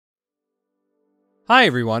Hi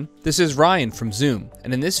everyone, this is Ryan from Zoom,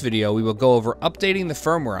 and in this video we will go over updating the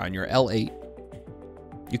firmware on your L8.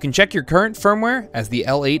 You can check your current firmware as the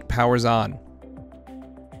L8 powers on.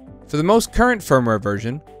 For the most current firmware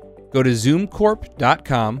version, go to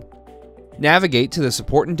zoomcorp.com, navigate to the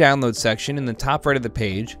support and download section in the top right of the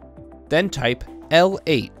page, then type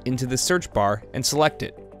L8 into the search bar and select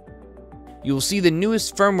it. You will see the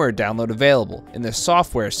newest firmware download available in the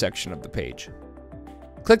software section of the page.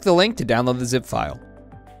 Click the link to download the zip file.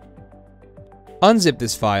 Unzip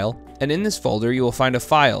this file, and in this folder you will find a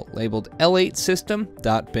file labeled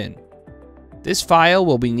l8system.bin. This file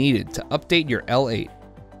will be needed to update your L8.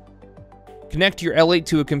 Connect your L8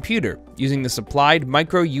 to a computer using the supplied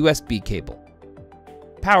micro USB cable.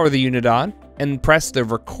 Power the unit on and press the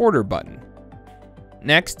recorder button.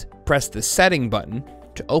 Next, press the setting button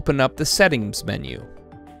to open up the settings menu.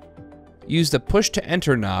 Use the push to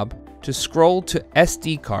enter knob to scroll to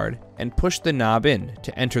SD card and push the knob in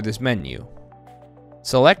to enter this menu.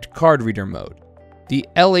 Select card reader mode. The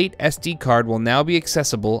L8 SD card will now be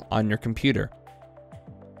accessible on your computer.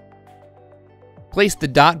 Place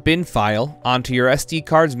the .bin file onto your SD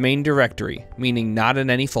card's main directory, meaning not in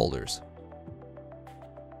any folders.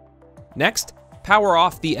 Next, power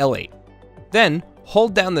off the L8. Then,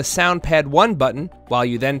 hold down the SoundPad 1 button while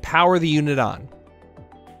you then power the unit on.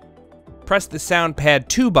 Press the SoundPad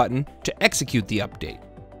 2 button to execute the update.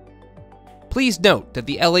 Please note that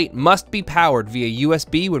the L8 must be powered via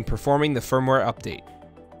USB when performing the firmware update.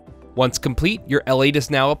 Once complete, your L8 is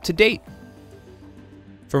now up to date.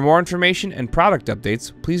 For more information and product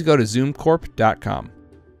updates, please go to zoomcorp.com.